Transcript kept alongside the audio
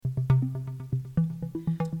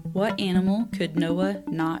What animal could Noah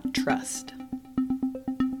not trust?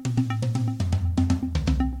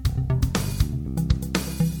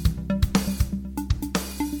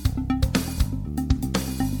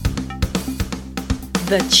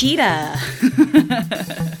 The cheetah.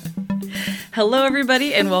 Hello,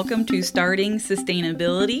 everybody, and welcome to Starting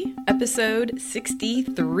Sustainability, episode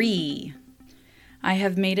 63. I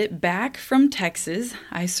have made it back from Texas.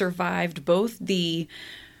 I survived both the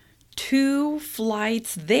 2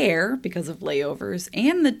 flights there because of layovers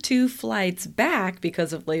and the 2 flights back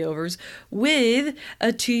because of layovers with a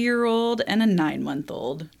 2-year-old and a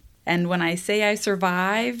 9-month-old. And when I say I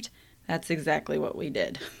survived, that's exactly what we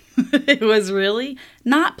did. It was really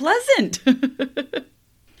not pleasant.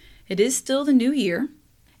 It is still the new year,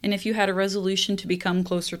 and if you had a resolution to become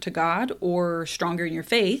closer to God or stronger in your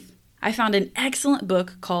faith, I found an excellent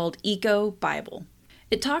book called Eco Bible.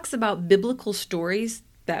 It talks about biblical stories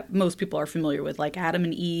that most people are familiar with, like Adam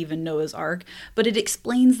and Eve and Noah's Ark, but it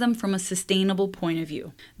explains them from a sustainable point of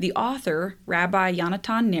view. The author, Rabbi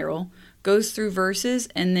Yonatan Nerel, goes through verses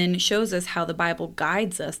and then shows us how the Bible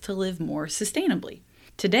guides us to live more sustainably.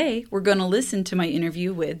 Today, we're going to listen to my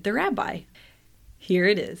interview with the rabbi. Here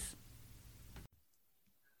it is.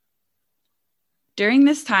 During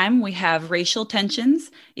this time, we have racial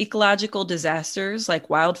tensions, ecological disasters like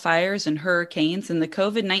wildfires and hurricanes, and the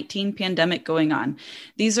COVID-19 pandemic going on.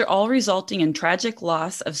 These are all resulting in tragic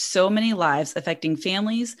loss of so many lives, affecting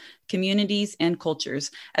families, communities, and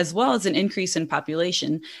cultures, as well as an increase in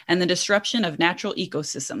population and the disruption of natural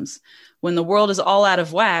ecosystems. When the world is all out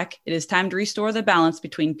of whack, it is time to restore the balance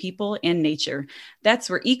between people and nature. That's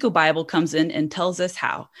where Eco Bible comes in and tells us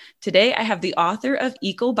how. Today, I have the author of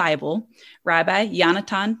Eco Bible, Rabbi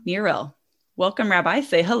Yonatan Nerel. Welcome, Rabbi.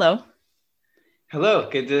 Say hello. Hello.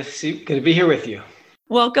 Good to be here with you.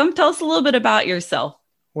 Welcome. Tell us a little bit about yourself.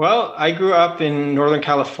 Well, I grew up in Northern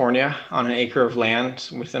California on an acre of land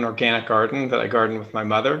with an organic garden that I gardened with my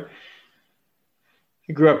mother.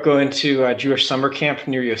 I grew up going to a Jewish summer camp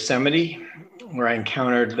near Yosemite, where I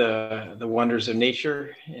encountered the wonders of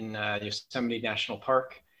nature in Yosemite National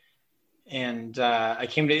Park. And I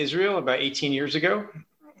came to Israel about 18 years ago.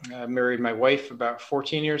 I married my wife about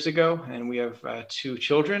 14 years ago, and we have 2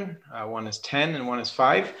 children. One is 10 and one is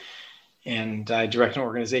 5. And I direct an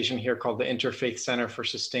organization here called the Interfaith Center for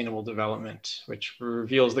Sustainable Development, which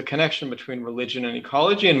reveals the connection between religion and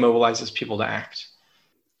ecology and mobilizes people to act.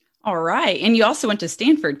 All right. And you also went to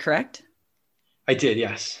Stanford, correct? I did,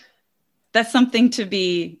 yes. That's something to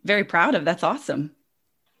be very proud of. That's awesome.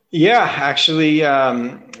 Yeah, actually,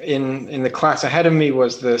 in the class ahead of me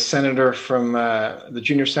was the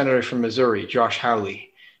junior senator from Missouri, Josh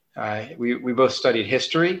Hawley. We both studied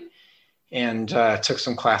history and took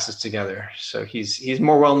some classes together. So he's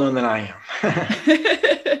more well-known than I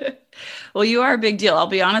am. Well, you are a big deal. I'll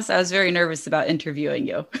be honest, I was very nervous about interviewing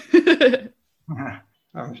you.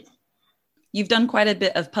 You've done quite a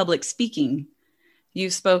bit of public speaking. You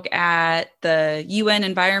spoke at the UN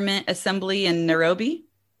Environment Assembly in Nairobi,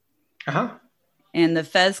 and the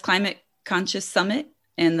Fez Climate Conscious Summit,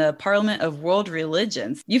 and the Parliament of World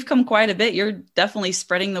Religions. You've come quite a bit. You're definitely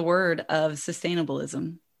spreading the word of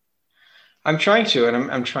sustainabilism. I'm trying to,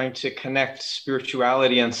 and I'm trying to connect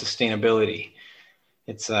spirituality and sustainability.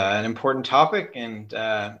 It's an important topic, and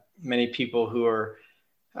many people who are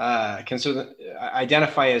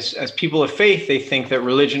identify as people of faith, they think that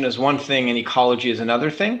religion is one thing and ecology is another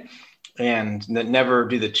thing, and that never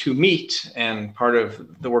do the two meet. And part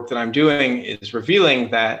of the work that I'm doing is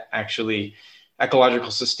revealing that actually ecological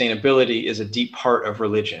sustainability is a deep part of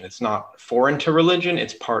religion. It's not foreign to religion,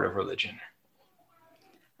 it's part of religion.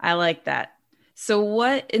 I like that. So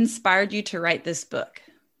what inspired you to write this book?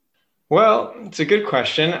 Well, it's a good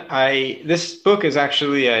question. This book is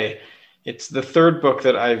actually it's the 3rd book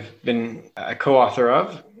that I've been a co-author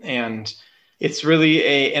of. And it's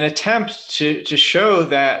really an attempt to show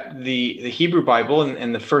that the Hebrew Bible,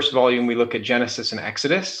 in the first volume, we look at Genesis and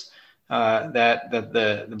Exodus, that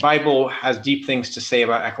the Bible has deep things to say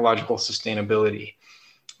about ecological sustainability.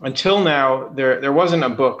 Until now, there wasn't a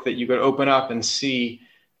book that you could open up and see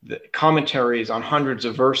the commentaries on hundreds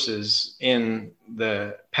of verses in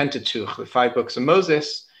the Pentateuch, the 5 books of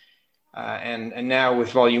Moses, and now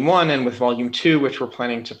with Volume 1 and with Volume 2, which we're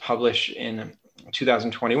planning to publish in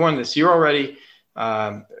 2021, this year already,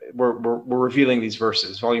 we're revealing these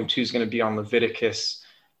verses. Volume 2 is going to be on Leviticus,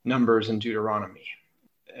 Numbers, and Deuteronomy.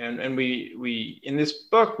 And we in this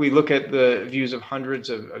book, we look at the views of hundreds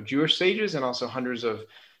of Jewish sages and also hundreds of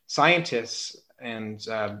scientists and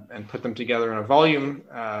put them together in a volume.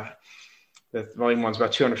 The volume 1 is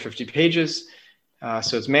about 250 pages.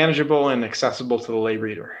 So it's manageable and accessible to the lay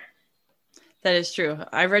reader. That is true.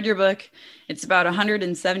 I read your book. It's about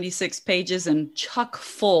 176 pages and chock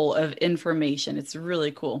full of information. It's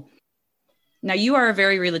really cool. Now, you are a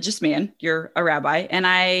very religious man. You're a rabbi, and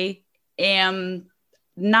I am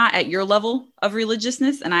not at your level of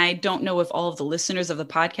religiousness. And I don't know if all of the listeners of the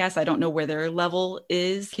podcast, I don't know where their level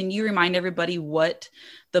is. Can you remind everybody what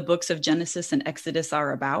the books of Genesis and Exodus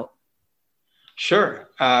are about? Sure.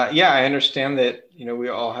 Yeah, I understand that, we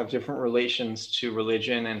all have different relations to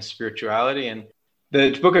religion and spirituality. And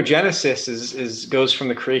the book of Genesis goes from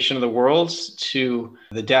the creation of the worlds to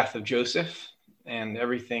the death of Joseph and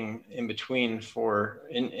everything in between.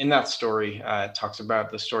 In that story, it talks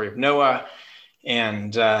about the story of Noah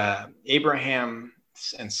and Abraham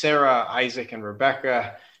and Sarah, Isaac and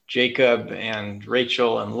Rebekah, Jacob and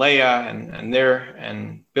Rachel and Leah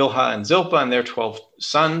and Bilhah and Zilpah and their 12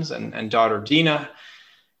 sons and daughter Dinah,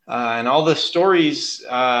 and all the stories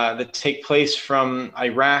that take place from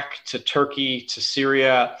Iraq to Turkey to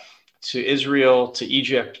Syria to Israel to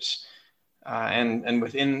Egypt. And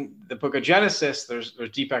within the book of Genesis, there's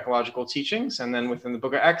deep ecological teachings. And then within the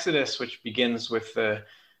book of Exodus, which begins with the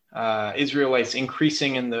Israelites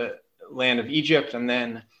increasing in the land of Egypt and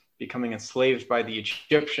then becoming enslaved by the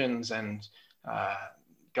Egyptians, and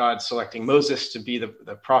God selecting Moses to be the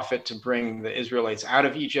prophet to bring the Israelites out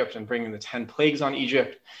of Egypt and bringing the 10 plagues on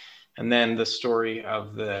Egypt. And then the story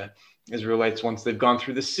of the Israelites once they've gone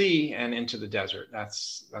through the sea and into the desert.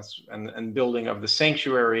 And building of the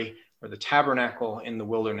sanctuary or the tabernacle in the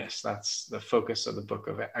wilderness. That's the focus of the book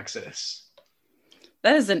of Exodus.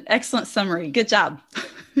 That is an excellent summary. Good job.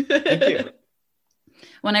 Thank you.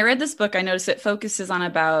 When I read this book, I noticed it focuses on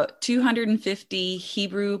about 250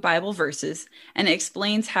 Hebrew Bible verses, and it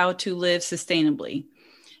explains how to live sustainably.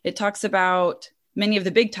 It talks about many of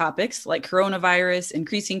the big topics like coronavirus,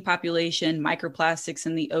 increasing population, microplastics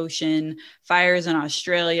in the ocean, fires in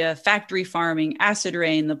Australia, factory farming, acid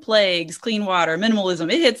rain, the plagues, clean water,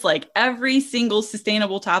 minimalism. It hits like every single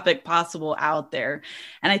sustainable topic possible out there.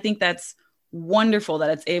 And I think that's wonderful that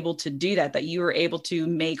it's able to do that you were able to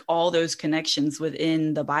make all those connections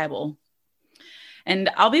within the Bible. And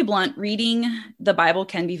I'll be blunt, reading the Bible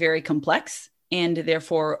can be very complex and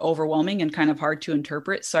therefore overwhelming and kind of hard to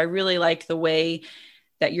interpret. So I really like the way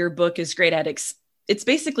that your book is great at it's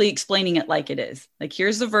basically explaining it like it is. Like,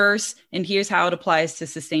 here's the verse and here's how it applies to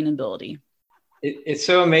sustainability. It's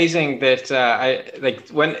so amazing that I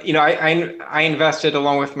invested,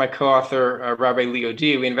 along with my co-author, Rabbi Leo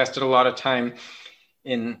D. We invested a lot of time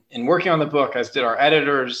in working on the book, as did our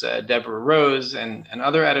editors, Deborah Rose and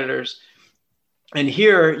other editors. And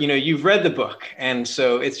here, you've read the book. And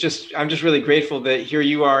so I'm just really grateful that here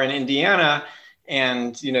you are in Indiana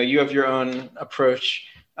and, you have your own approach,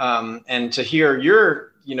 and to hear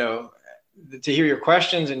your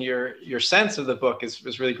questions and your sense of the book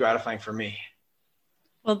was really gratifying for me.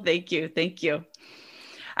 Well, thank you. Thank you.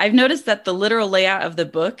 I've noticed that the literal layout of the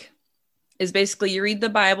book is basically you read the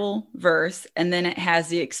Bible verse and then it has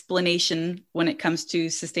the explanation when it comes to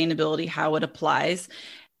sustainability, how it applies,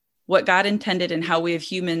 what God intended and how we as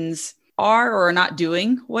humans are or are not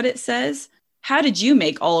doing what it says. How did you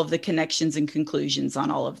make all of the connections and conclusions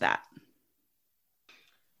on all of that?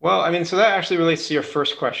 Well, so that actually relates to your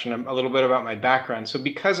first question, a little bit about my background. So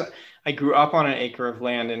because I grew up on an acre of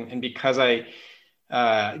land and because I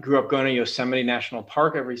grew up going to Yosemite National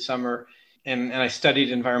Park every summer, and I studied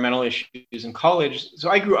environmental issues in college. So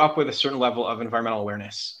I grew up with a certain level of environmental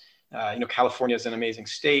awareness. California is an amazing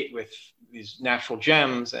state with these natural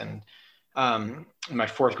gems. And in my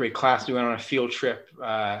fourth grade class, we went on a field trip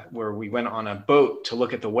where we went on a boat to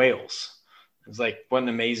look at the whales. It was like, what an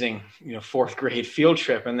amazing, fourth grade field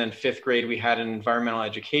trip. And then fifth grade, we had an environmental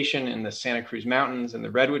education in the Santa Cruz Mountains and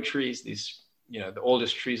the redwood trees, these, the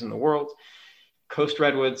oldest trees in the world. Coast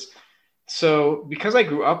redwoods. So because I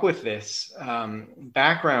grew up with this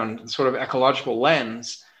background, sort of ecological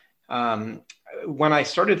lens, when I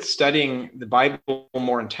started studying the Bible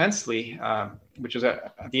more intensely, which was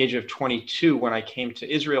at the age of 22, when I came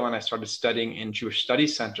to Israel and I started studying in Jewish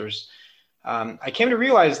studies centers, I came to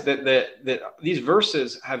realize that these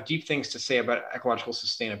verses have deep things to say about ecological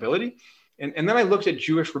sustainability. And then I looked at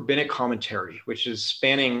Jewish rabbinic commentary, which is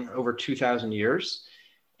spanning over 2,000 years.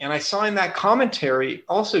 And I saw in that commentary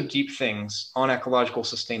also deep things on ecological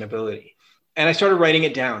sustainability. And I started writing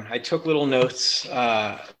it down. I took little notes,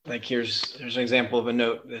 like here's an example of a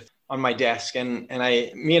note that's on my desk. And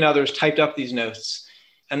me and others typed up these notes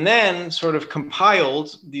and then sort of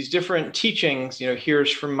compiled these different teachings.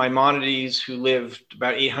 Here's from Maimonides, who lived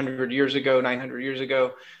about 800 years ago, 900 years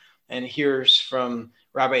ago. And here's from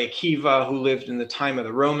Rabbi Akiva, who lived in the time of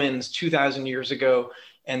the Romans 2,000 years ago.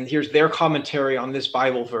 and here's their commentary on this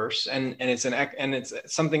Bible verse, and it's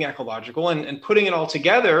something ecological, and putting it all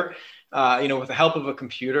together, with the help of a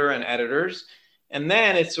computer and editors, and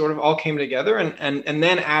then it sort of all came together, and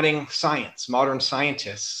then adding science, modern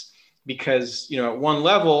scientists, because at one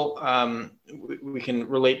level we can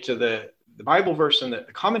relate to the Bible verse and the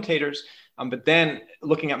commentators, but then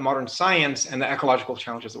looking at modern science and the ecological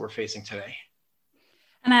challenges that we're facing today.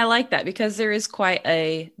 And I like that because there is quite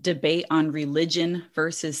a debate on religion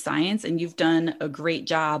versus science. And you've done a great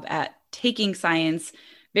job at taking science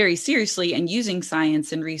very seriously and using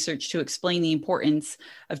science and research to explain the importance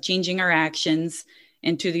of changing our actions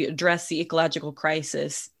and to address the ecological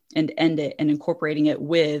crisis and end it, and incorporating it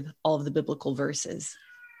with all of the biblical verses.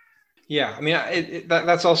 Yeah, I mean,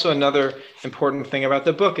 that's also another important thing about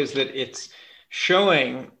the book, is that it's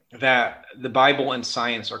showing that the Bible and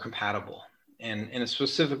science are compatible. And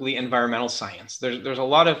specifically environmental science. There's a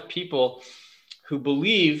lot of people who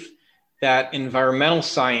believe that environmental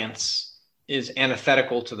science is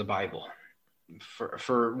antithetical to the Bible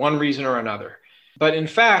for one reason or another. But in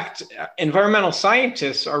fact, environmental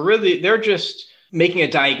scientists they're just making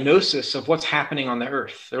a diagnosis of what's happening on the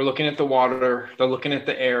earth. They're looking at the water, they're looking at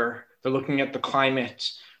the air, they're looking at the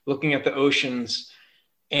climate, looking at the oceans,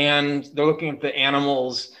 and they're looking at the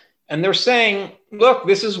animals. And they're saying, look,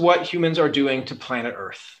 this is what humans are doing to planet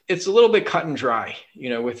Earth. It's a little bit cut and dry,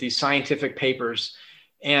 with these scientific papers.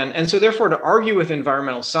 And so therefore, to argue with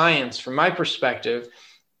environmental science, from my perspective,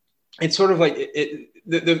 it's sort of like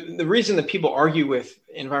the reason that people argue with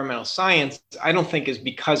environmental science, I don't think is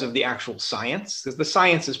because of the actual science, because the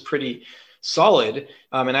science is pretty solid.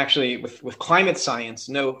 And actually with climate science,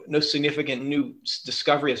 no significant new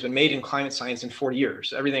discovery has been made in climate science in 40 years.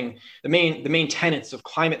 The main tenets of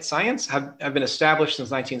climate science have been established since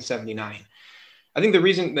 1979. I think the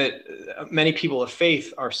reason that many people of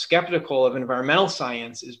faith are skeptical of environmental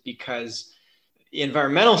science is because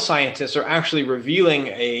environmental scientists are actually revealing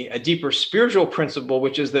a deeper spiritual principle,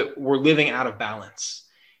 which is that we're living out of balance.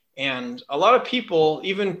 And a lot of people,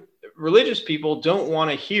 even religious people, don't want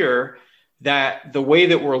to hear that the way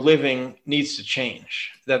that we're living needs to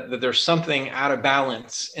change, that there's something out of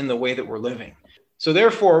balance in the way that we're living. So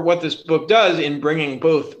therefore, what this book does in bringing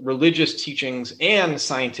both religious teachings and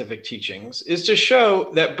scientific teachings is to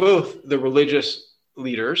show that both the religious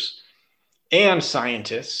leaders and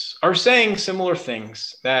scientists are saying similar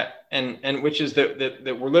things, which is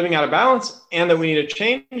that we're living out of balance and that we need to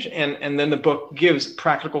change. And then the book gives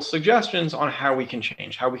practical suggestions on how we can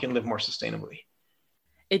change, how we can live more sustainably.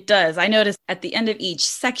 It does. I noticed at the end of each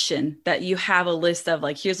section that you have a list of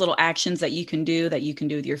here's little actions that you can do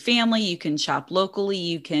with your family. You can shop locally.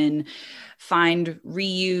 You can find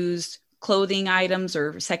reused clothing items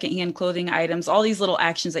or secondhand clothing items, all these little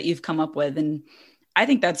actions that you've come up with. And I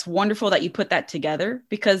think that's wonderful that you put that together,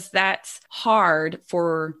 because that's hard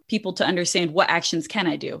for people to understand. What actions can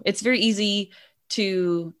I do? It's very easy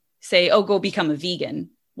to say, oh, go become a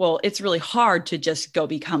vegan. Well, it's really hard to just go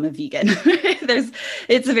become a vegan.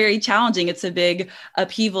 It's very challenging. It's a big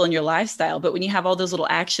upheaval in your lifestyle. But when you have all those little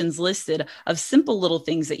actions listed of simple little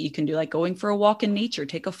things that you can do, like going for a walk in nature,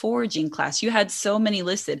 take a foraging class, you had so many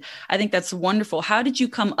listed. I think that's wonderful. How did you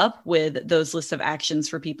come up with those lists of actions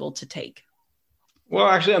for people to take? Well,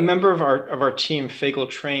 actually, a member of our team, Fagel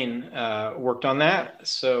Train, worked on that.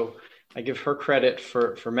 So I give her credit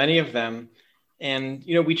for many of them. And,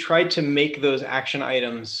 we tried to make those action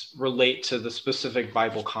items relate to the specific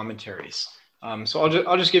Bible commentaries. So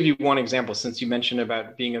I'll just give you one example, since you mentioned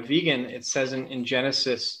about being a vegan. It says in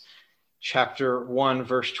Genesis chapter 1,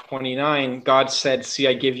 verse 29, God said, "See,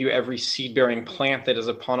 I give you every seed-bearing plant that is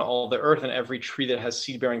upon all the earth, and every tree that has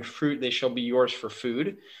seed-bearing fruit, they shall be yours for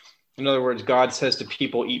food." In other words, God says to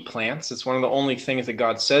people, eat plants. It's one of the only things that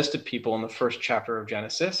God says to people in the first chapter of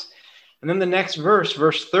Genesis. And then the next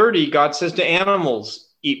verse 30, God says to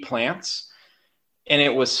animals, eat plants. And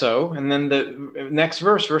it was so. And then the next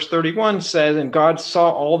verse 31 says, and God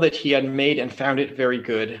saw all that he had made and found it very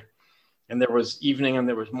good. And there was evening and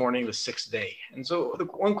there was morning, the sixth day. And so the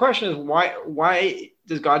one question is, why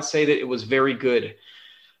does God say that it was very good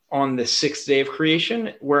on the sixth day of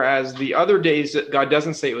creation, whereas the other days that God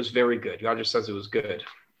doesn't say it was very good? God just says it was good.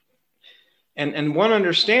 And one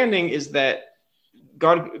understanding is that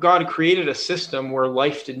God created a system where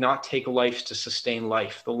life did not take life to sustain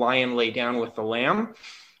life. The lion lay down with the lamb,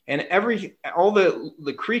 and all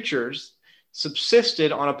the creatures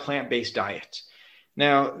subsisted on a plant-based diet.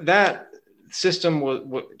 Now that system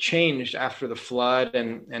was changed after the flood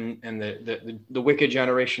and the wicked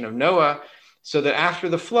generation of Noah, so that after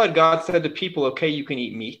the flood, God said to people, okay, you can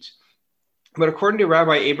eat meat. But according to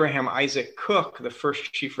Rabbi Abraham Isaac Kook, the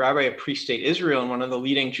first chief rabbi of pre-state Israel and one of the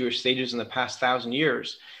leading Jewish sages in the past 1,000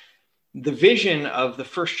 years, the vision of the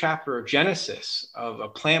first chapter of Genesis of a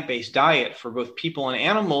plant-based diet for both people and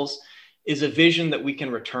animals is a vision that we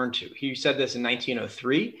can return to. He said this in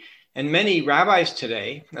 1903, and many rabbis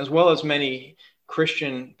today, as well as many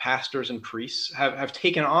Christian pastors and priests, have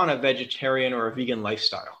taken on a vegetarian or a vegan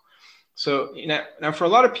lifestyle. So now for a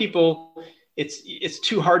lot of people, it's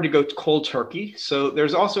too hard to go cold turkey. So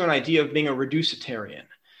there's also an idea of being a reducitarian,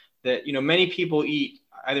 that many people eat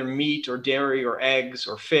either meat or dairy or eggs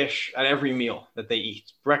or fish at every meal that they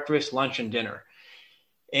eat, breakfast, lunch, and dinner.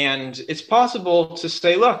 And it's possible to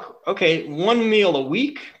say, look, okay, one meal a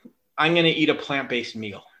week, I'm going to eat a plant-based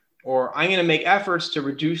meal, or I'm going to make efforts to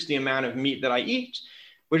reduce the amount of meat that I eat,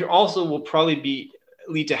 which also will probably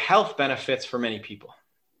lead to health benefits for many people.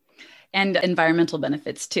 And environmental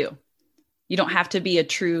benefits too. You don't have to be a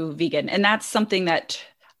true vegan. And that's something that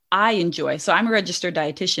I enjoy. So I'm a registered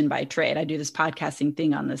dietitian by trade. I do this podcasting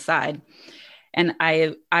thing on the side. And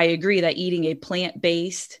I agree that eating a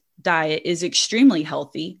plant-based diet is extremely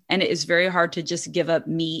healthy. And it is very hard to just give up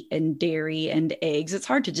meat and dairy and eggs. It's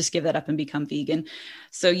hard to just give that up and become vegan.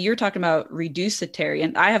 So you're talking about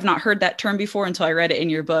reducitarian. I have not heard that term before until I read it in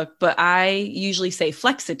your book, but I usually say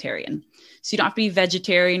flexitarian. So you don't have to be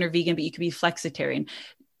vegetarian or vegan, but you could be flexitarian.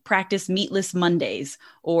 Practice meatless Mondays,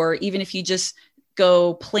 or even if you just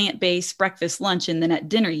go plant-based breakfast, lunch, and then at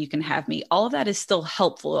dinner you can have meat. All of that is still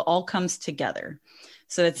helpful. It all comes together.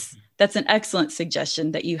 So that's an excellent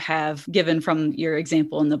suggestion that you have given from your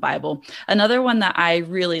example in the Bible. Another one that I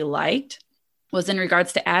really liked was in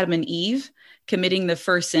regards to Adam and Eve committing the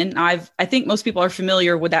first sin. Now, I think most people are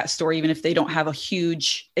familiar with that story, even if they don't have a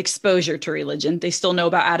huge exposure to religion. They still know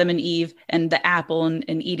about Adam and Eve and the apple and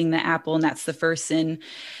eating the apple, and that's the first sin.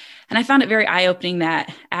 And I found it very eye-opening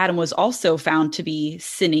that Adam was also found to be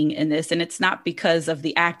sinning in this. And it's not because of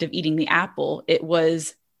the act of eating the apple. It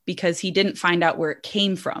was because he didn't find out where it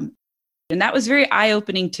came from. And that was very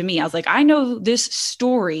eye-opening to me. I was like, I know this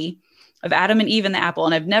story of Adam and Eve and the apple,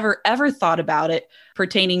 and I've never, ever thought about it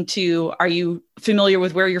pertaining to, are you familiar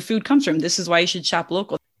with where your food comes from? This is why you should shop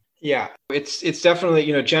local. Yeah, it's definitely,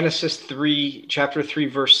 Genesis 3, chapter 3,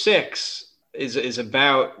 verse 6 is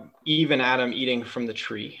about Eve and Adam eating from the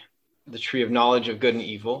tree of knowledge of good and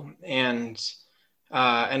evil. And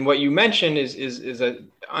what you mentioned is a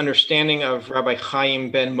understanding of Rabbi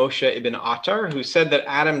Chaim ben Moshe ibn Attar, who said that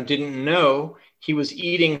Adam didn't know he was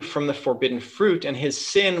eating from the forbidden fruit, and his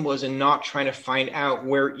sin was in not trying to find out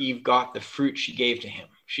where Eve got the fruit she gave to him.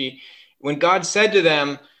 When God said to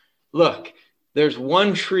them, look, there's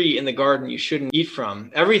one tree in the garden you shouldn't eat from,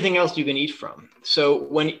 everything else you can eat from. So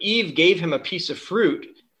when Eve gave him a piece of fruit,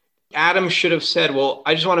 Adam should have said, well,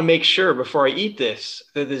 I just want to make sure before I eat this,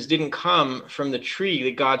 that this didn't come from the tree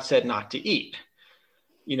that God said not to eat,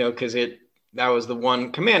 because that was the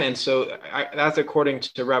one command. And so that's according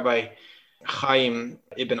to Rabbi Chaim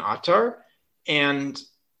ibn Attar. And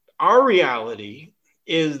our reality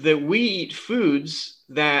is that we eat foods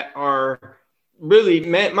that are really,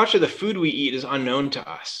 much of the food we eat is unknown to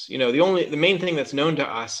us. The main thing that's known to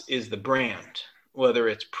us is the brand, whether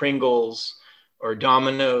it's Pringles or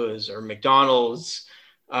Domino's or McDonald's,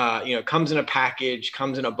 comes in a package,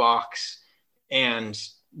 comes in a box, and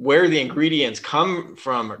where the ingredients come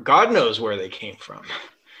from, God knows where they came from.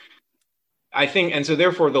 I think, and so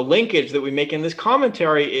therefore the linkage that we make in this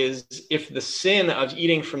commentary is, if the sin of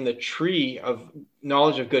eating from the tree of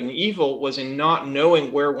knowledge of good and evil was in not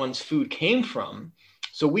knowing where one's food came from,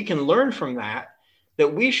 so we can learn from that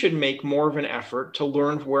we should make more of an effort to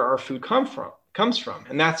learn where our food comes from.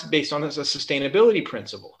 And that's based on a sustainability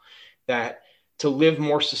principle, that to live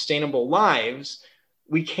more sustainable lives,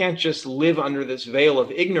 we can't just live under this veil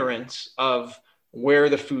of ignorance of where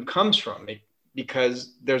the food comes from.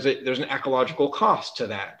 Because there's an ecological cost to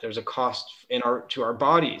that. There's a cost to our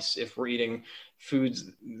bodies if we're eating foods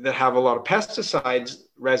that have a lot of pesticides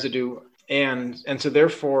residue. And so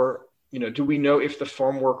therefore, do we know if the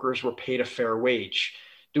farm workers were paid a fair wage?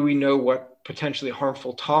 Do we know what potentially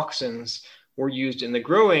harmful toxins were used in the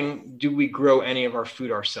growing? Do we grow any of our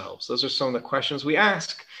food ourselves? Those are some of the questions we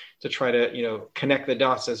ask to try to, connect the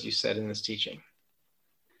dots, as you said in this teaching.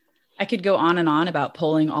 I could go on and on about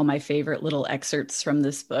pulling all my favorite little excerpts from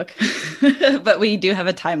this book, but we do have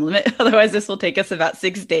a time limit. Otherwise, this will take us about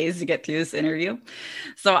 6 days to get through this interview.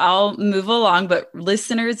 So I'll move along. But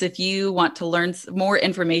listeners, if you want to learn more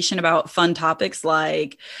information about fun topics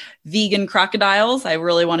like vegan crocodiles, I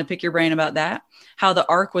really want to pick your brain about that. How the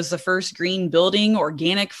Ark was the first green building,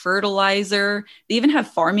 organic fertilizer. They even have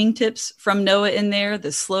farming tips from Noah in there,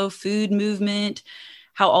 the slow food movement,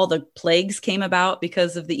 how all the plagues came about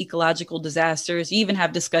because of the ecological disasters. You even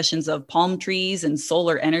have discussions of palm trees and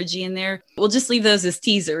solar energy in there. We'll just leave those as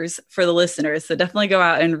teasers for the listeners. So definitely go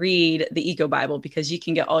out and read the Eco Bible because you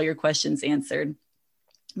can get all your questions answered.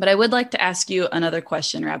 But I would like to ask you another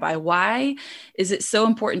question, Rabbi. Why is it so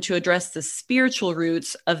important to address the spiritual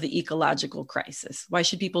roots of the ecological crisis? Why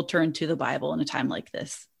should people turn to the Bible in a time like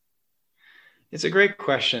this? It's a great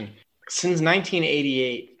question. Since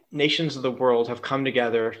 1988, nations of the world have come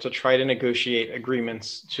together to try to negotiate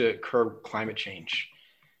agreements to curb climate change.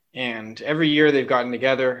 And every year they've gotten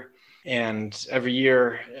together, and every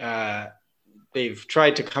year they've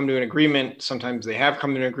tried to come to an agreement. Sometimes they have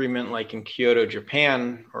come to an agreement, like in Kyoto,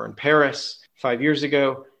 Japan, or in Paris 5 years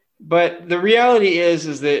ago. But the reality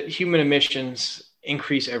is that human emissions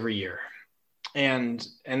increase every year. And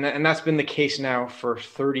that's been the case now for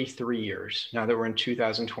 33 years, now that we're in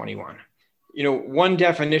 2021. One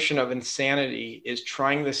definition of insanity is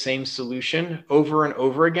trying the same solution over and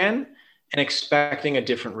over again and expecting a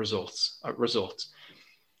different result.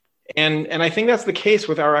 And I think that's the case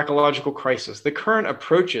with our ecological crisis. The current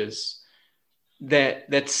approaches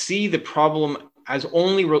that see the problem as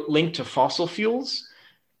only linked to fossil fuels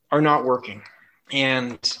are not working.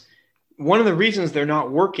 And one of the reasons they're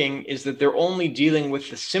not working is that they're only dealing with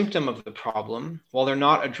the symptom of the problem while they're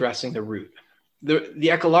not addressing the root. The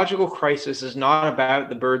ecological crisis is not about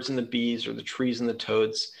the birds and the bees or the trees and the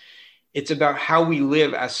toads. It's about how we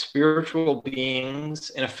live as spiritual beings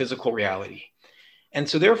in a physical reality. And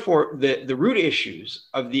so therefore, the root issues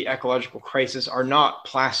of the ecological crisis are not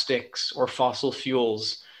plastics or fossil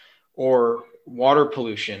fuels or water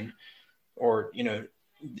pollution or,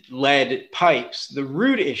 lead pipes. The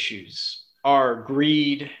root issues are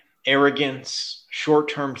greed, arrogance,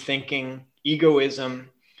 short-term thinking, egoism,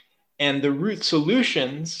 and the root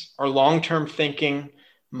solutions are long-term thinking,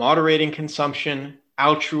 moderating consumption,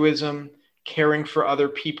 altruism, caring for other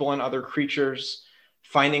people and other creatures,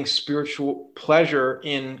 finding spiritual pleasure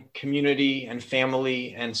in community and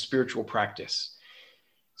family and spiritual practice.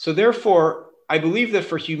 So therefore, I believe that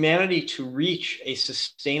for humanity to reach a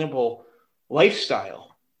sustainable lifestyle,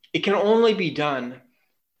 it can only be done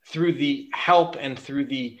through the help and through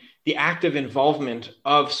the active involvement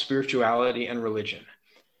of spirituality and religion.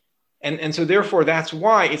 And so therefore, that's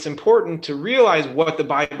why it's important to realize what the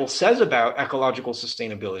Bible says about ecological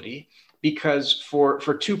sustainability, because for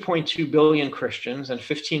 2.2 billion Christians and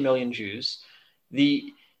 15 million Jews,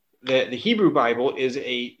 the Hebrew Bible is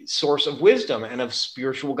a source of wisdom and of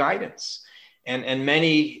spiritual guidance. And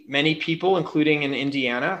many people, including in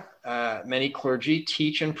Indiana, many clergy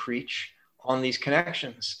teach and preach on these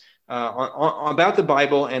connections about the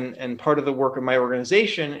Bible. And part of the work of my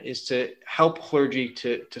organization is to help clergy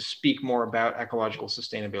to speak more about ecological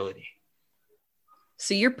sustainability.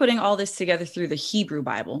 So you're putting all this together through the Hebrew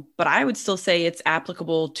Bible, but I would still say it's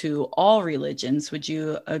applicable to all religions. Would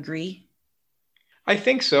you agree? I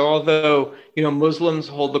think so. Although, Muslims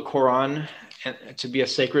hold the Quran to be a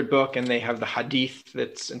sacred book, and they have the Hadith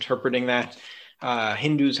that's interpreting that.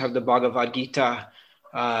 Hindus have the Bhagavad Gita.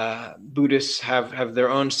 Buddhists have their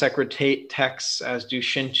own sacred texts, as do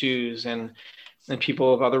Shintos and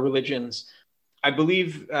people of other religions. I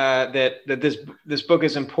believe that this book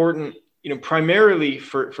is important, primarily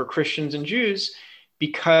for Christians and Jews,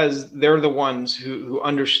 because they're the ones who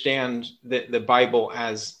understand the Bible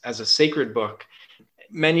as a sacred book.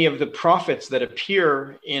 Many of the prophets that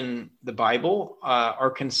appear in the Bible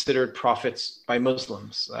are considered prophets by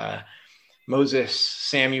Muslims, Moses,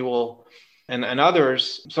 Samuel, and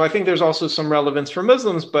others. So I think there's also some relevance for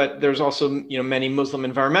Muslims, but there's also many Muslim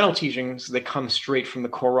environmental teachings that come straight from the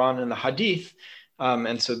Quran and the Hadith.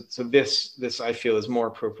 And so this I feel is more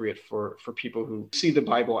appropriate for people who see the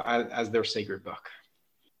Bible as their sacred book.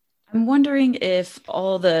 I'm wondering if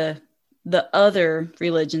all the other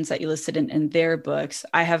religions that you listed in their books,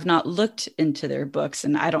 I have not looked into their books,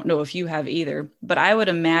 and I don't know if you have either, but I would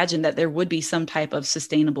imagine that there would be some type of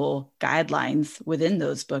sustainable guidelines within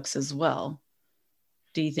those books as well.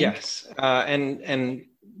 Do you think? Yes. And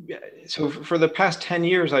so for the past 10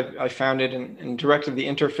 years, I founded and directed the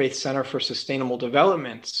Interfaith Center for Sustainable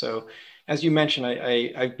Development. So as you mentioned,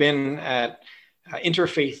 I've been at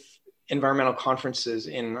interfaith environmental conferences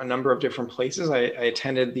in a number of different places. I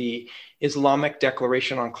attended the Islamic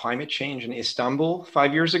Declaration on Climate Change in Istanbul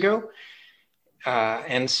 5 years ago.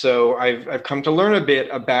 And so I've come to learn a bit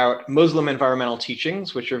about Muslim environmental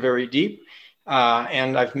teachings, which are very deep.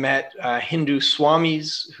 And I've met Hindu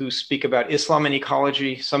swamis who speak about Islam and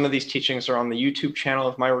ecology. Some of these teachings are on the YouTube channel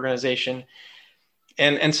of my organization.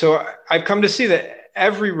 And so I've come to see that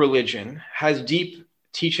every religion has deep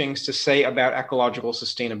teachings to say about ecological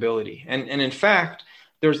sustainability. And in fact,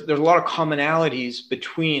 there's a lot of commonalities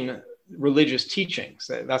between religious teachings.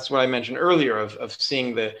 That's what I mentioned earlier of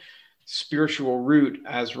seeing the spiritual root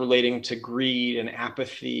as relating to greed and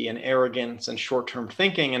apathy and arrogance and short-term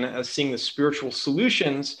thinking, and as seeing the spiritual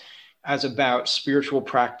solutions as about spiritual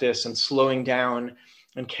practice and slowing down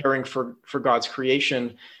and caring for God's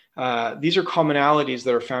creation. These are commonalities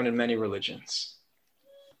that are found in many religions.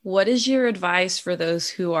 What is your advice for those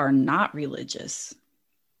who are not religious?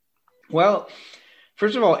 Well,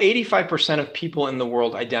 first of all, 85% of people in the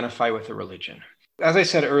world identify with a religion. As I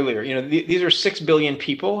said earlier, these are 6 billion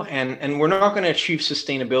people, and we're not going to achieve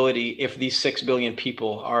sustainability if these 6 billion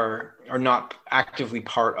people are not actively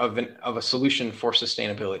part of a solution for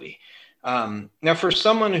sustainability. Now, for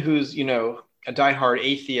someone who's, a diehard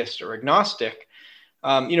atheist or agnostic,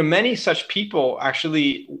 many such people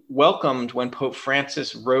actually welcomed when Pope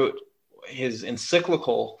Francis wrote his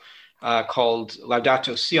encyclical called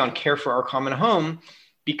Laudato Si on care for our common home,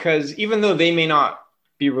 because even though they may not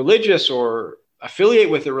be religious or affiliate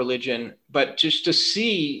with a religion, but just to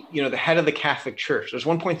see, the head of the Catholic Church, there's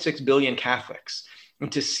 1.6 billion Catholics,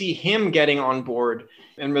 and to see him getting on board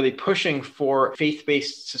and really pushing for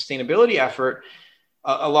faith-based sustainability effort,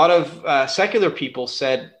 a lot of secular people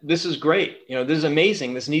said, this is great, this is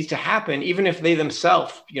amazing, this needs to happen, even if they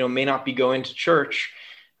themselves, may not be going to church.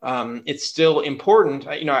 It's still important,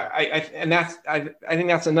 I think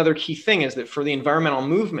that's another key thing, is that for the environmental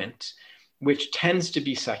movement, which tends to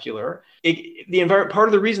be secular, part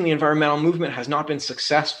of the reason the environmental movement has not been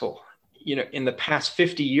successful, in the past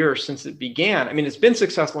 50 years since it began. I mean, it's been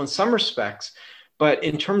successful in some respects, but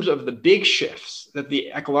in terms of the big shifts that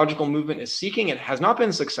the ecological movement is seeking, it has not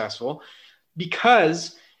been successful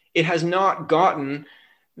because it has not gotten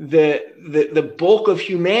the bulk of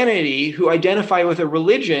humanity who identify with a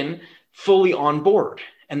religion fully on board.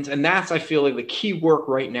 And that's, I feel like, the key work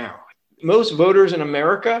right now. Most voters in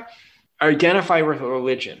America identify with a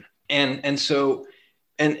religion. And so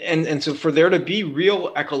for there to be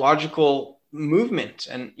real ecological movement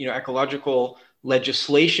and, ecological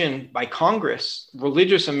legislation by Congress,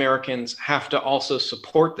 religious Americans have to also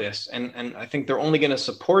support this. And I think they're only going to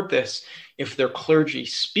support this if their clergy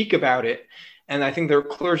speak about it. And I think their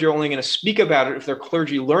clergy are only going to speak about it if their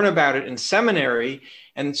clergy learn about it in seminary.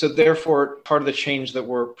 And so therefore, part of the change that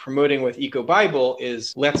we're promoting with Eco Bible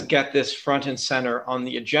is let's get this front and center on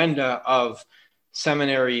the agenda of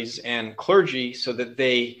seminaries and clergy so that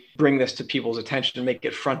they bring this to people's attention and make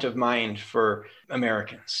it front of mind for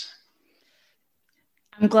Americans.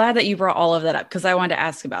 I'm glad that you brought all of that up because I wanted to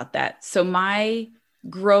ask about that. So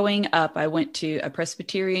growing up, I went to a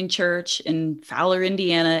Presbyterian church in Fowler,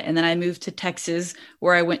 Indiana, and then I moved to Texas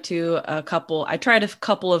where I tried a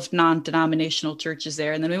couple of non-denominational churches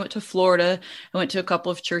there. And then we went to Florida. I went to a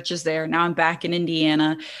couple of churches there. Now I'm back in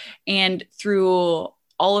Indiana. And through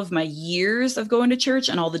all of my years of going to church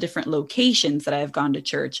and all the different locations that I've gone to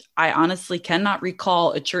church, I honestly cannot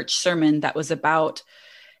recall a church sermon that was about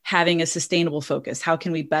having a sustainable focus. How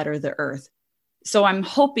can we better the earth? So I'm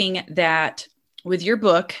hoping that with your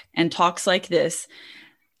book and talks like this,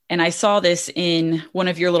 and I saw this in one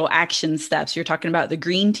of your little action steps, you're talking about the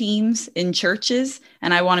green teams in churches.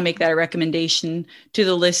 And I want to make that a recommendation to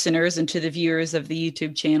the listeners and to the viewers of the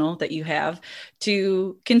YouTube channel that you have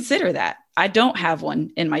to consider that. I don't have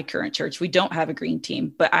one in my current church. We don't have a green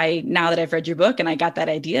team, but now that I've read your book and I got that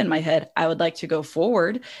idea in my head, I would like to go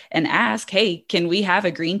forward and ask, hey, can we have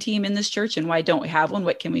a green team in this church? And why don't we have one?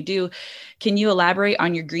 What can we do? Can you elaborate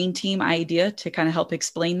on your green team idea to kind of help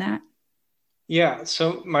explain that? Yeah.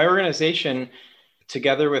 So my organization,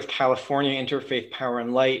 together with California Interfaith Power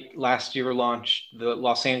and Light, last year launched the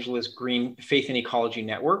Los Angeles Green Faith and Ecology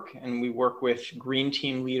Network. And we work with green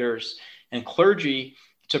team leaders and clergy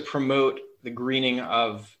to promote the greening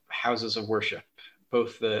of houses of worship,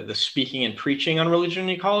 both the speaking and preaching on religion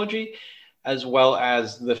and ecology, as well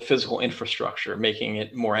as the physical infrastructure, making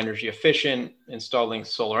it more energy efficient, installing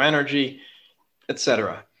solar energy,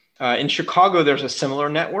 etc. In Chicago, there's a similar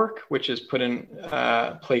network, which is put in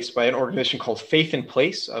place by an organization called Faith in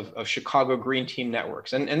Place of Chicago Green Team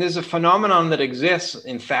Networks. And there's a phenomenon that exists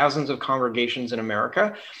in thousands of congregations in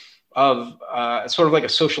America of sort of like a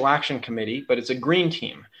social action committee, but it's a green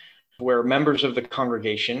team where members of the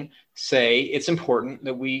congregation say it's important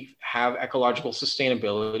that we have ecological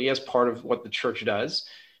sustainability as part of what the church does,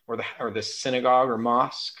 or the synagogue or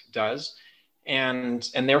mosque does. And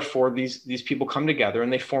therefore these people come together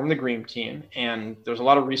and they form the green team. And there's a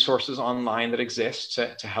lot of resources online that exist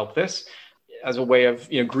to help this as a way of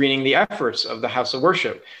greening the efforts of the house of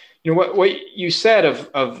worship. What you said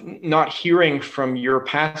of not hearing from your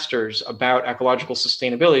pastors about ecological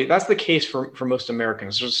sustainability, that's the case for most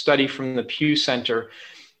Americans. There's a study from the Pew Center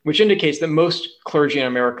which indicates that most clergy in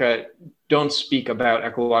America don't speak about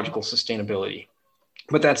ecological sustainability.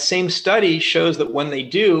 But that same study shows that when they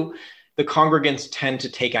do, the congregants tend to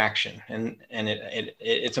take action, and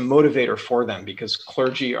it's a motivator for them because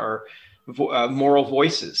clergy are moral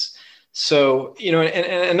voices. So,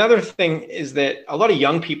 and another thing is that a lot of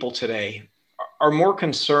young people today are more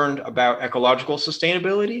concerned about ecological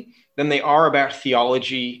sustainability than they are about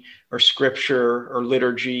theology or scripture or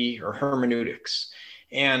liturgy or hermeneutics.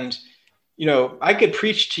 And, I could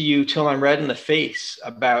preach to you till I'm red in the face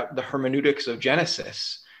about the hermeneutics of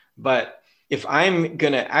Genesis, but if I'm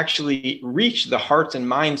going to actually reach the hearts and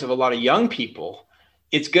minds of a lot of young people,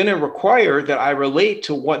 it's going to require that I relate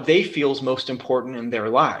to what they feel is most important in their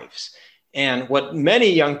lives. And what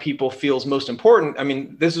many young people feel is most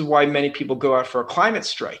important, this is why many people go out for a climate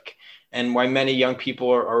strike and why many young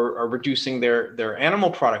people are reducing their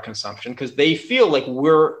animal product consumption, because they feel like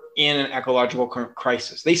we're in an ecological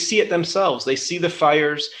crisis. They see it themselves. They see the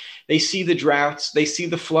fires. They see the droughts, they see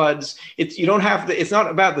the floods. It's not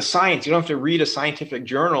about the science. You don't have to read a scientific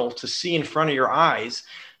journal to see in front of your eyes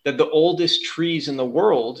that the oldest trees in the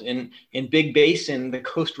world in Big Basin, the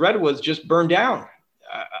coast redwoods, just burned down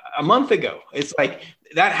a month ago. It's like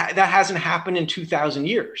that hasn't happened in 2,000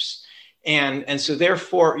 years. And so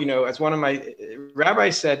therefore, as one of my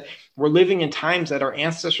rabbis said, we're living in times that our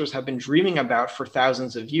ancestors have been dreaming about for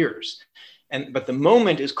thousands of years. But the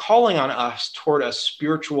moment is calling on us toward a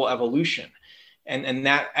spiritual evolution. And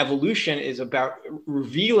that evolution is about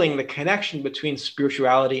revealing the connection between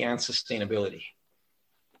spirituality and sustainability.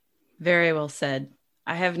 Very well said.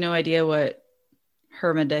 I have no idea what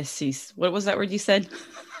hermeneutics, what was that word you said?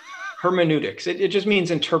 Hermeneutics. It just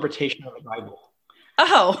means interpretation of the Bible.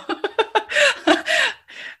 Oh,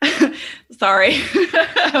 sorry.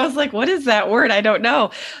 I was like, what is that word? I don't know.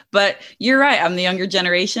 But you're right. I'm the younger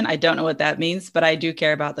generation. I don't know what that means, but I do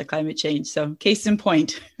care about the climate change. So case in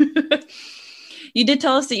point. You did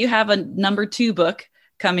tell us that you have a number 2 book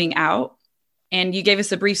coming out, and you gave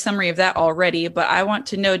us a brief summary of that already. But I want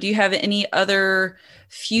to know, do you have any other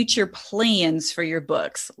future plans for your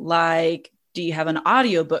books? Like, do you have an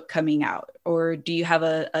audiobook coming out, or do you have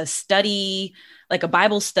a study, like a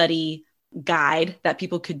Bible study guide that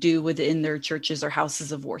people could do within their churches or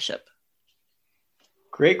houses of worship?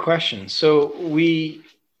 Great question. So we've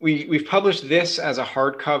published this as a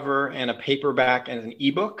hardcover and a paperback and an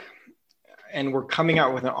ebook, and we're coming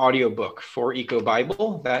out with an audiobook for Eco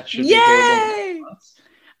Bible that should be available.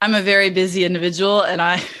 I'm a very busy individual, and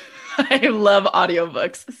I love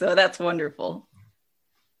audiobooks, so that's wonderful.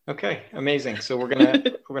 Okay, amazing. So we're gonna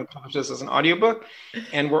publish this as an audiobook,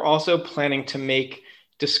 and we're also planning to make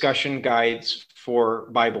discussion guides for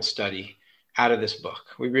Bible study out of this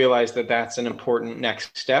book. We realize that that's an important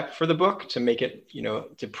next step for the book, to make it,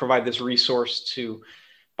 to provide this resource to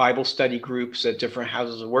Bible study groups at different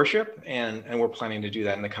houses of worship. And we're planning to do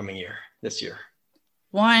that in the coming this year.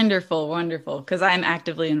 Wonderful, wonderful. Because I'm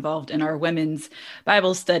actively involved in our women's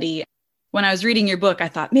Bible study. When I was reading your book, I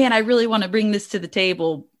thought, man, I really want to bring this to the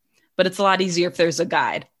table, but it's a lot easier if there's a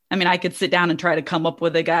guide. I could sit down and try to come up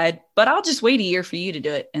with a guide, but I'll just wait a year for you to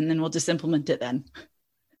do it, and then we'll just implement it then.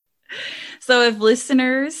 So if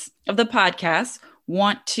listeners of the podcast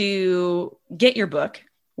want to get your book,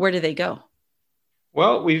 where do they go?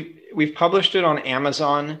 Well, we've published it on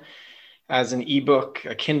Amazon as an ebook,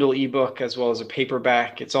 a Kindle ebook, as well as a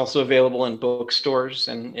paperback. It's also available in bookstores.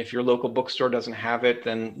 And if your local bookstore doesn't have it,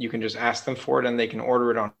 then you can just ask them for it, and they can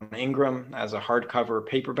order it on Ingram as a hardcover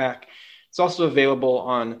paperback. It's also available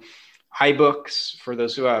on iBooks for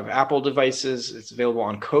those who have Apple devices. It's available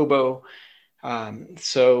on Kobo.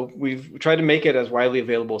 So we've tried to make it as widely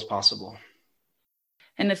available as possible.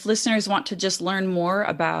 And if listeners want to just learn more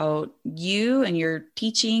about you and your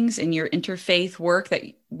teachings and your interfaith work,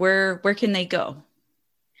 where can they go?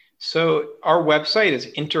 So our website is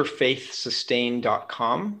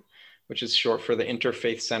interfaithsustain.com, which is short for the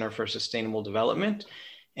Interfaith Center for Sustainable Development.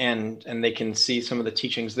 And they can see some of the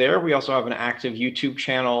teachings there. We also have an active YouTube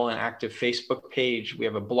channel, an active Facebook page. We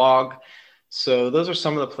have a blog. So those are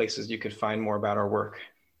some of the places you could find more about our work.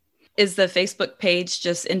 Is the Facebook page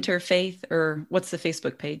just Interfaith, or what's the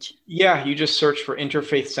Facebook page? Yeah, you just search for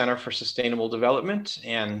Interfaith Center for Sustainable Development,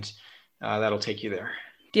 and that'll take you there.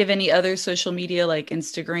 Do you have any other social media like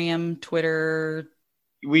Instagram, Twitter?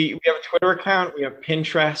 We have a Twitter account. We have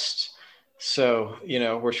Pinterest. So,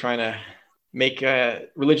 we're trying to make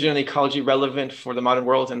religion and ecology relevant for the modern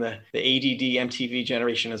world and the ADD MTV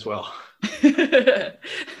generation as well.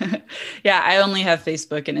 Yeah, I only have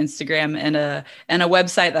Facebook and Instagram and a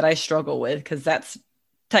website that I struggle with because that's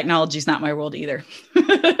technology's not my world either.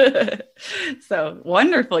 So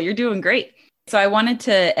wonderful. You're doing great. So I wanted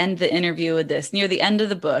to end the interview with this. Near the end of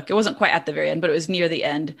the book, it wasn't quite at the very end, but it was near the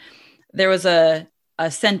end. There was a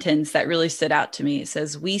sentence that really stood out to me. It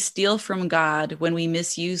says, "We steal from God when we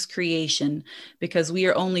misuse creation because we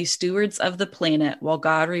are only stewards of the planet while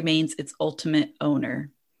God remains its ultimate owner."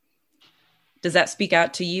 Does that speak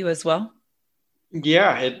out to you as well?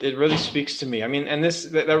 Yeah, it really speaks to me. I mean, and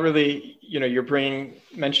that really, you're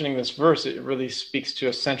mentioning this verse, it really speaks to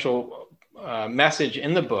a central message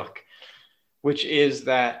in the book, which is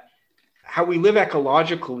that how we live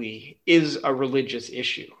ecologically is a religious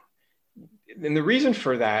issue. And the reason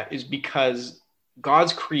for that is because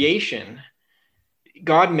God's creation,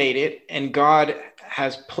 God made it, and God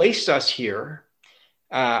has placed us here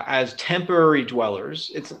as temporary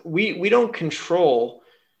dwellers. We don't control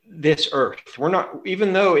this earth. We're not,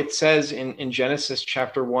 even though it says in Genesis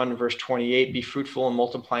chapter 1, verse 28, be fruitful and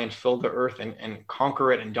multiply and fill the earth and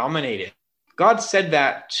conquer it and dominate it. God said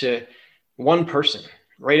that to one person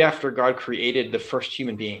right after God created the first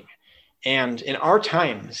human being. And in our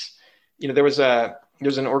times, there's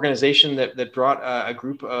an organization that brought a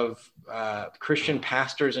group of Christian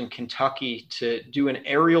pastors in Kentucky to do an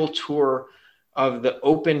aerial tour of the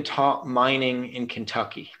open top mining in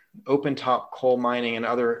Kentucky, open top coal mining and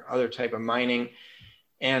other type of mining.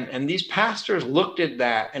 And these pastors looked at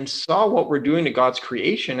that and saw what we're doing to God's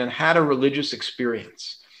creation and had a religious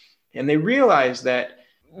experience. And they realized that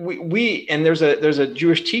there's a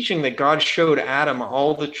Jewish teaching that God showed Adam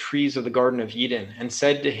all the trees of the Garden of Eden and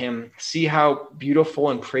said to him, see how beautiful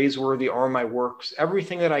and praiseworthy are my works.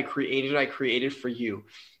 Everything that I created for you.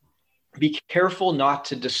 Be careful not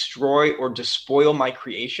to destroy or despoil my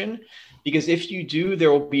creation, because if you do,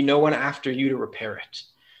 there will be no one after you to repair it.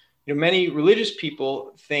 Many religious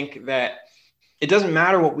people think that it doesn't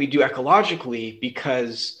matter what we do ecologically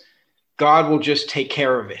because God will just take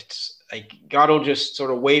care of it. Like God will just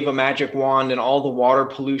sort of wave a magic wand and all the water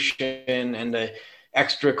pollution and the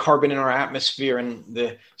extra carbon in our atmosphere and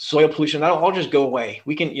the soil pollution, that'll all just go away.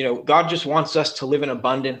 We can, God just wants us to live in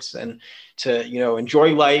abundance and to,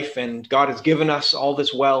 enjoy life. And God has given us all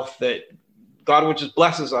this wealth that God would just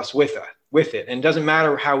blesses us with it. And it doesn't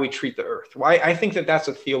matter how we treat the earth. Well, I think that that's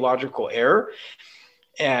a theological error.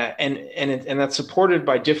 And that's supported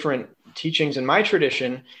by different teachings in my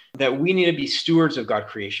tradition that we need to be stewards of God's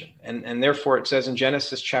creation. And therefore it says in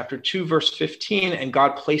Genesis chapter 2, verse 15, and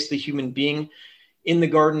God placed the human being in the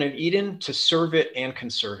Garden of Eden to serve it and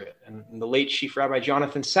conserve it. And the late Chief Rabbi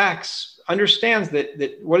Jonathan Sacks understands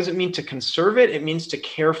that what does it mean to conserve it? It means to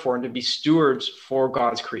care for and to be stewards for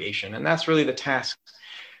God's creation. And that's really the task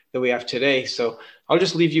that we have today. So I'll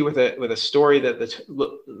just leave you with a story that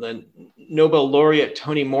the Nobel laureate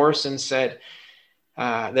Toni Morrison said,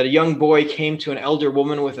 that a young boy came to an elder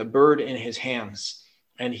woman with a bird in his hands.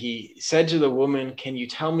 And he said to the woman, can you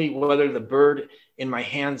tell me whether the bird in my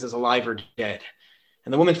hands is alive or dead?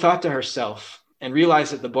 And the woman thought to herself and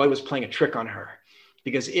realized that the boy was playing a trick on her,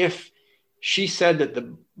 because if she said that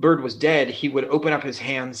the bird was dead, he would open up his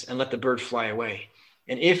hands and let the bird fly away.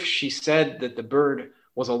 And if she said that the bird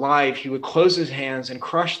was alive, he would close his hands and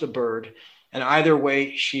crush the bird. And either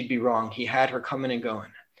way, she'd be wrong. He had her coming and going.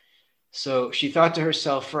 So she thought to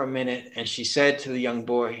herself for a minute, and she said to the young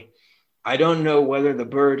boy, I don't know whether the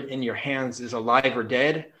bird in your hands is alive or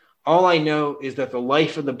dead. All I know is that the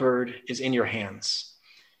life of the bird is in your hands.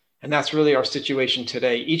 And that's really our situation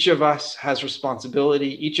today. Each of us has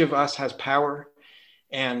responsibility. Each of us has power.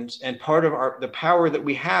 And part of the power that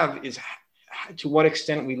we have is to what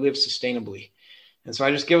extent we live sustainably. And so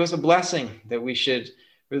I just give us a blessing that we should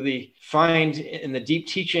really find in the deep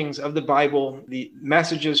teachings of the Bible the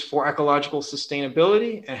messages for ecological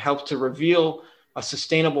sustainability and help to reveal a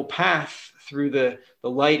sustainable path through the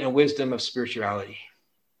light and wisdom of spirituality.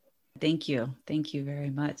 Thank you. Thank you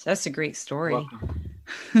very much. That's a great story.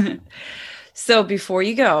 So before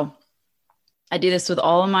you go, I do this with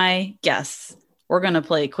all of my guests. We're going to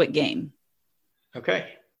play a quick game. Okay.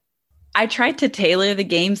 I tried to tailor the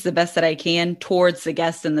games the best that I can towards the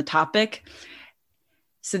guest and the topic.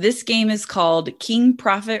 So this game is called King,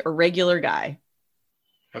 Prophet, or Regular Guy.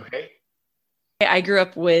 Okay. I grew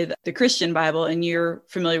up with the Christian Bible and you're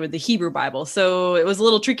familiar with the Hebrew Bible. So it was a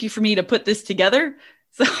little tricky for me to put this together.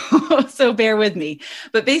 So bear with me.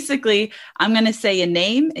 But basically, I'm going to say a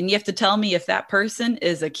name and you have to tell me if that person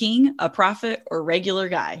is a king, a prophet, or regular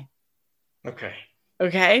guy. Okay.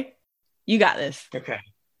 Okay? You got this. Okay.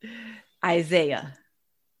 Isaiah.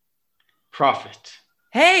 Prophet.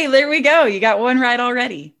 Hey, there we go. You got one right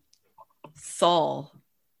already. Saul.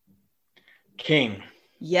 King.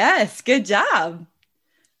 Yes, good job.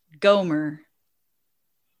 Gomer.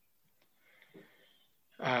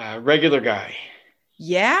 Regular guy.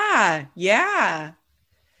 Yeah.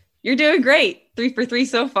 You're doing great. 3 for 3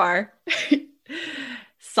 so far.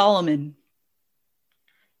 Solomon.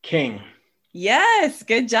 King. Yes,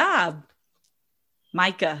 good job.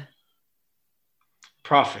 Micah.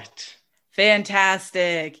 Prophet.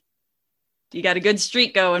 Fantastic. You got a good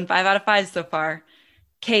streak going. 5 out of 5 so far.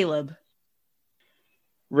 Caleb.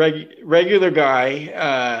 Regular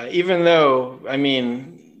guy, even though, I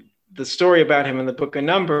mean, the story about him in the book of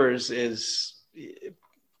Numbers is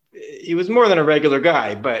he was more than a regular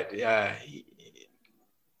guy, but in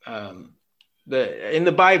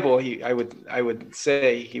the Bible, I would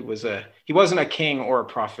say he wasn't a king or a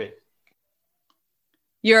prophet.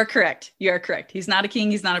 You're correct. He's not a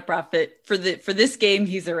king. He's not a prophet. For this game,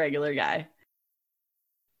 he's a regular guy.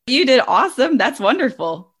 You did awesome. That's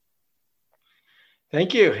wonderful.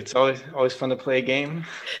 Thank you. It's always fun to play a game.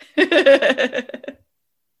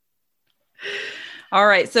 All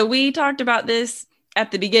right. So we talked about this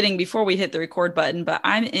at the beginning before we hit the record button, but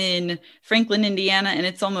I'm in Franklin, Indiana, and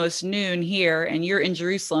it's almost noon here, and you're in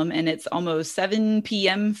Jerusalem, and it's almost 7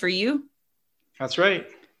 p.m. for you. That's right.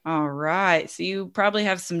 All right. So you probably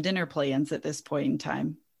have some dinner plans at this point in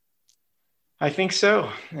time. I think so.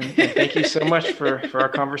 And thank you so much for our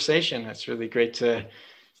conversation. It's really great to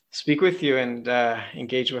speak with you and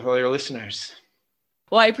engage with all your listeners.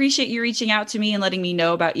 Well, I appreciate you reaching out to me and letting me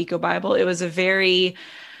know about EcoBible. It was a very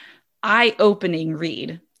eye-opening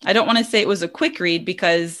read. I don't want to say it was a quick read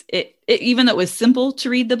because it even though it was simple to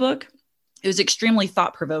read the book, it was extremely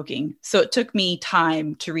thought-provoking. So it took me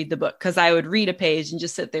time to read the book because I would read a page and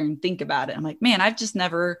just sit there and think about it. I'm like, man, I've just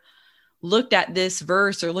never looked at this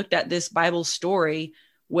verse or looked at this Bible story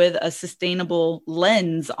with a sustainable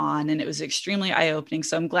lens on. And it was extremely eye-opening.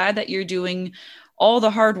 So I'm glad that you're doing all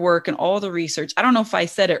the hard work and all the research. I don't know if I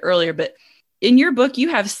said it earlier, but in your book, you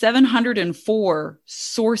have 704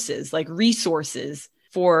 sources, like resources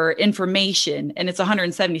for information, and it's a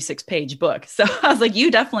 176-page book. So I was like,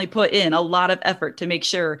 you definitely put in a lot of effort to make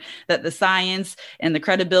sure that the science and the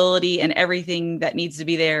credibility and everything that needs to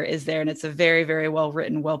be there is there. And it's a very, very well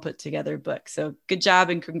written, well put together book. So good job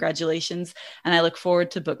and congratulations. And I look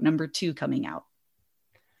forward to book number 2 coming out.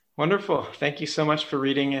 Wonderful. Thank you so much for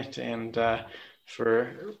reading it and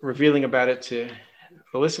for revealing about it to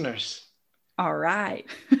the listeners. All right.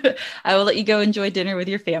 I will let you go enjoy dinner with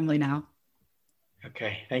your family now.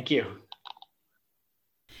 Okay, thank you.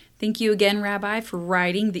 Thank you again, Rabbi, for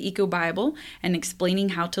writing the EcoBible and explaining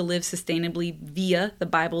how to live sustainably via the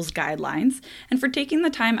Bible's guidelines, and for taking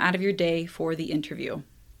the time out of your day for the interview.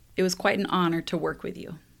 It was quite an honor to work with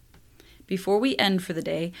you. Before we end for the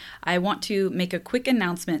day, I want to make a quick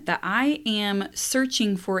announcement that I am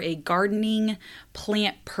searching for a gardening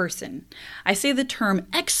plant person. I say the term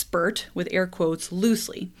expert with air quotes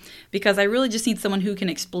loosely because I really just need someone who can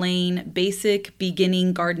explain basic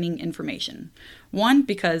beginning gardening information. One,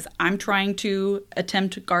 because I'm trying to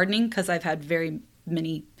attempt gardening because I've had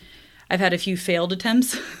a few failed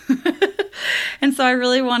attempts. And so I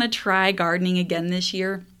really want to try gardening again this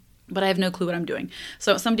year. But I have no clue what I'm doing.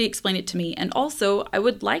 So somebody explain it to me. And also, I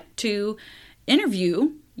would like to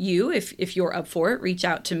interview you, if you're up for it. Reach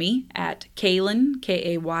out to me at Kaylin,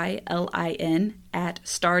 Kaylin, at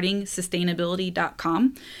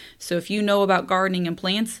startingsustainability.com. So if you know about gardening and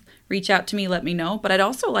plants, reach out to me, let me know. But I'd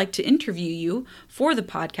also like to interview you for the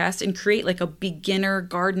podcast and create like a beginner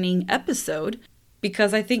gardening episode,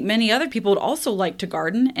 because I think many other people would also like to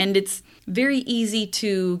garden, and it's very easy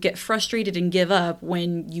to get frustrated and give up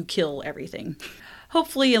when you kill everything.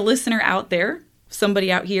 Hopefully a listener out there,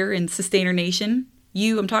 somebody out here in Sustainer Nation,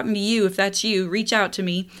 I'm talking to you, if that's you, reach out to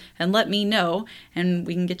me and let me know, and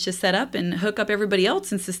we can get you set up and hook up everybody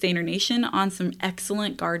else in Sustainer Nation on some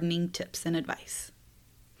excellent gardening tips and advice.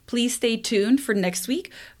 Please stay tuned for next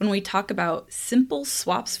week when we talk about simple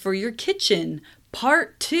swaps for your kitchen,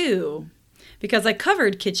 part 2. Because I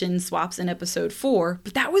covered kitchen swaps in episode 4,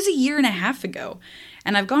 but that was a year and a half ago.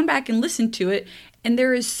 And I've gone back and listened to it, and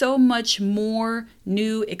there is so much more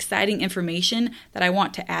new, exciting information that I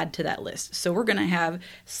want to add to that list. So we're going to have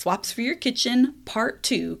Swaps for Your Kitchen Part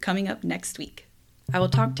 2 coming up next week. I will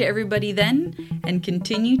talk to everybody then and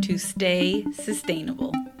continue to stay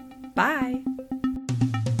sustainable. Bye.